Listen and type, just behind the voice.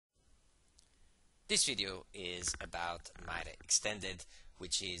This video is about MITA Extended,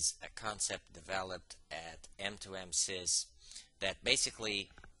 which is a concept developed at M2M that basically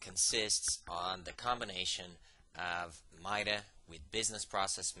consists on the combination of MITA with business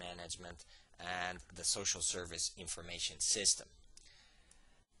process management and the social service information system.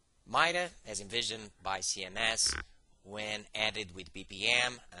 MITA, as envisioned by CMS, when added with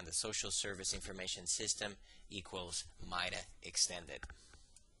BPM and the social service information system, equals MITA Extended.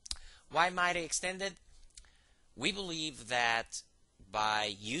 Why MITA Extended? We believe that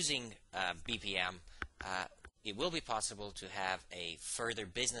by using BPM, it will be possible to have a further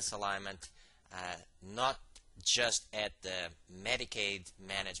business alignment, not just at the Medicaid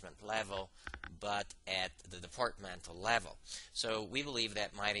management level, but at the departmental level. So we believe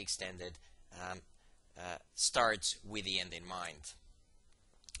that MITA Extended starts with the end in mind.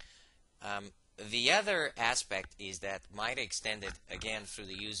 The other aspect is that MITA Extended, again through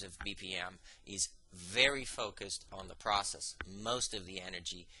the use of BPM, is very focused on the process. Most of the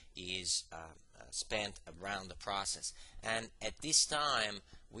energy is spent around the process. And at this time,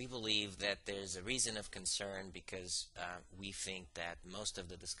 we believe that there's a reason of concern because we think that most of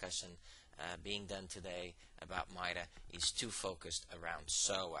the discussion being done today about MITA is too focused around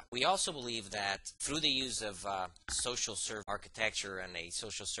SOA. We also believe that through the use of social service architecture and a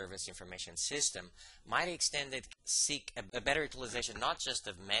social service information system, MITA Extended seek a better utilization not just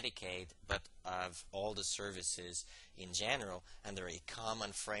of Medicaid but of all the services in general under a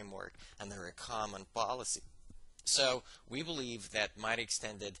common framework, under a common policy. So we believe that MITA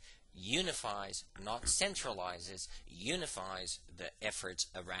Extended unifies, not centralizes, unifies the efforts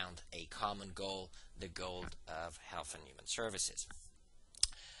around a common goal, the goal of health and human services.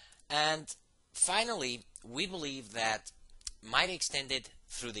 And finally, we believe that MITA Extended,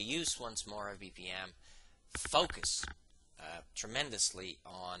 through the use once more of BPM, focus tremendously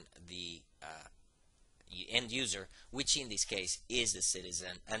on the end user, which in this case is the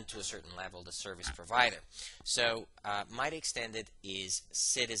citizen and to a certain level the service provider. So MITA Extended is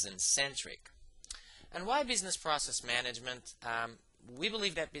citizen-centric. And why business process management? We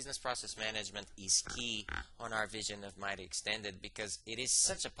believe that business process management is key on our vision of MITA Extended because it is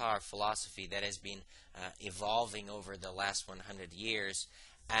such a powerful philosophy that has been evolving over the last 100 years,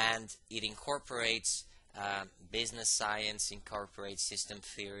 and it incorporates business science, incorporates system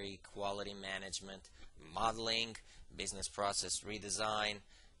theory, quality management, modeling, business process redesign,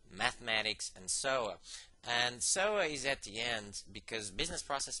 mathematics, and SOA. And SOA is at the end because business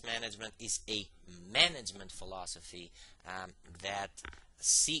process management is a management philosophy that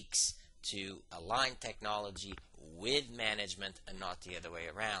seeks to align technology with management and not the other way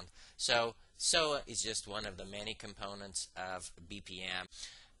around. So SOA is just one of the many components of BPM.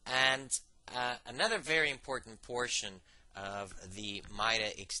 And another very important portion of the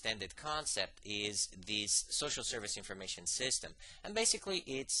MITA Extended concept is this social service information system. And basically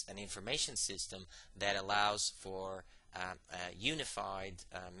it's an information system that allows for a unified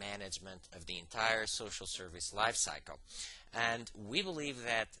management of the entire social service life cycle. And we believe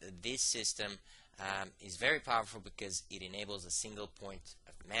that this system is very powerful because it enables a single point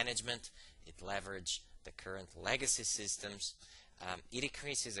of management. It leverages the current legacy systems. It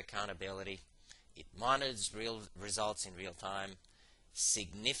increases accountability. It monitors real results in real time,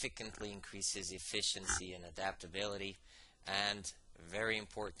 significantly increases efficiency and adaptability, and very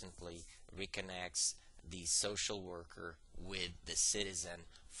importantly, reconnects the social worker with the citizen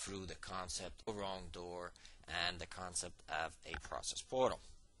through the concept of wrong door and the concept of a process portal.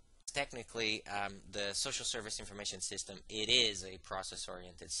 Technically, the social service information system, it is a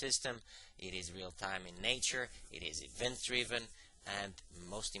process-oriented system. It is real-time in nature. It is event-driven. And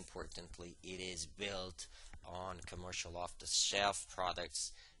most importantly, it is built on commercial off-the-shelf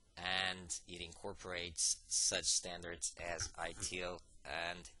products, and it incorporates such standards as ITIL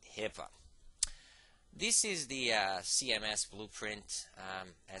and HIPAA. This is the CMS blueprint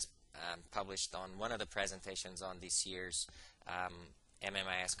as published on one of the presentations on this year's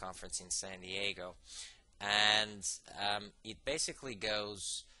MMIS conference in San Diego. And it basically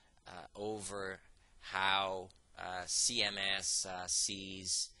goes over how CMS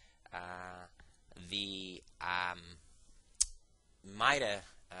sees the MITA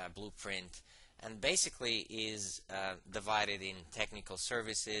blueprint, and basically is divided in technical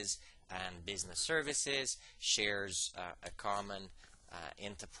services and business services, shares a common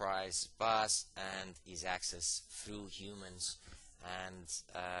enterprise bus, and is accessed through humans and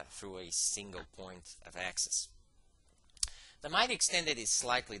through a single point of access. The MITA Extended is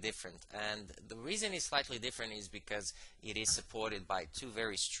slightly different, and the reason it's slightly different is because it is supported by two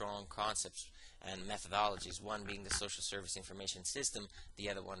very strong concepts and methodologies, one being the Social Service Information System, the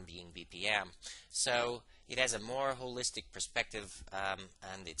other one being BPM. So it has a more holistic perspective,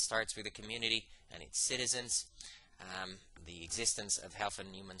 and it starts with the community and its citizens, the existence of Health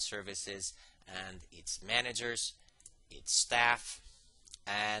and Human Services and its managers, its staff,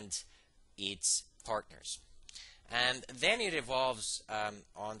 and its partners. And then it evolves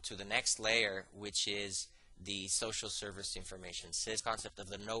onto the next layer, which is the Social Service Information System, concept of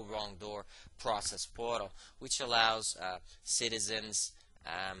the No Wrong Door process portal, which allows citizens,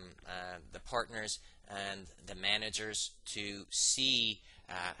 the partners, and the managers to see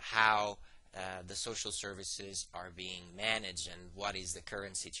how the social services are being managed and what is the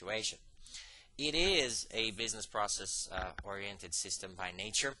current situation. It is a business process oriented system by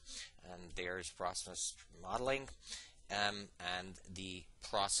nature, and there's process modeling and the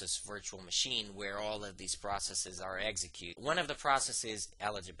process virtual machine where all of these processes are executed. One of the processes,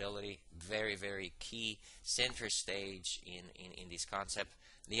 eligibility, very key center stage in this concept.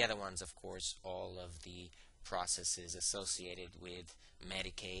 The other ones, of course, all of the processes associated with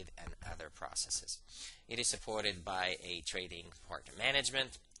Medicaid and other processes. It is supported by a trading partner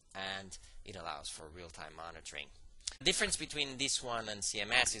management, and it allows for real-time monitoring. The difference between this one and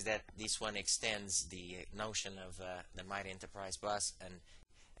CMS is that this one extends the notion of the MITA Enterprise Bus and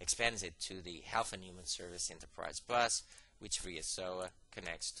expands it to the Health and Human Service Enterprise Bus, which via SOA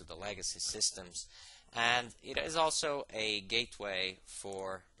connects to the legacy systems. And it is also a gateway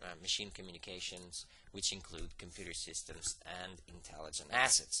for machine communications, which include computer systems and intelligent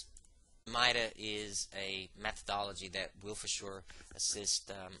assets. MITA is a methodology that will for sure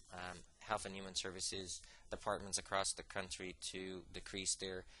assist Health and Human Services departments across the country to decrease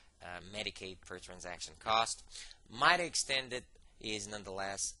their Medicaid per transaction cost. MITA Extended is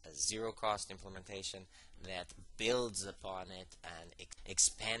nonetheless a zero-cost implementation that builds upon it and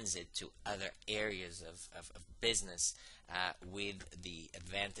expands it to other areas of business with the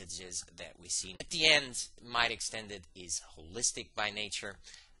advantages that we see. At the end, MITA Extended is holistic by nature,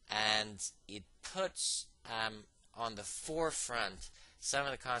 and it puts on the forefront some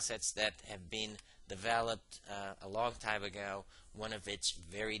of the concepts that have been developed a long time ago, one of which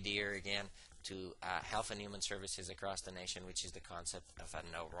very dear again to Health and Human Services across the nation, which is the concept of a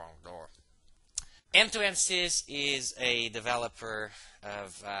no wrong door. M2M Sys is a developer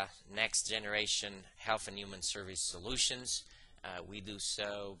of next generation Health and Human Service solutions. We do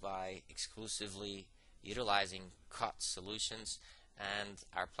so by exclusively utilizing COT solutions, and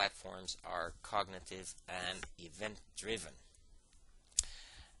our platforms are cognitive and event-driven.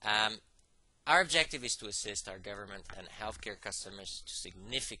 Our objective is to assist our government and healthcare customers to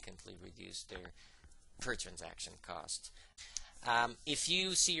significantly reduce their per transaction cost. If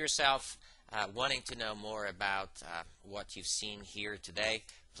you see yourself wanting to know more about what you've seen here today,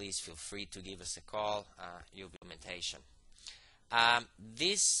 please feel free to give us a call. You'll be implementation.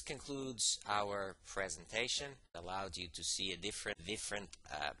 This concludes our presentation. It allowed you to see a different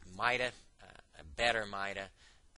MITA, a better MITA,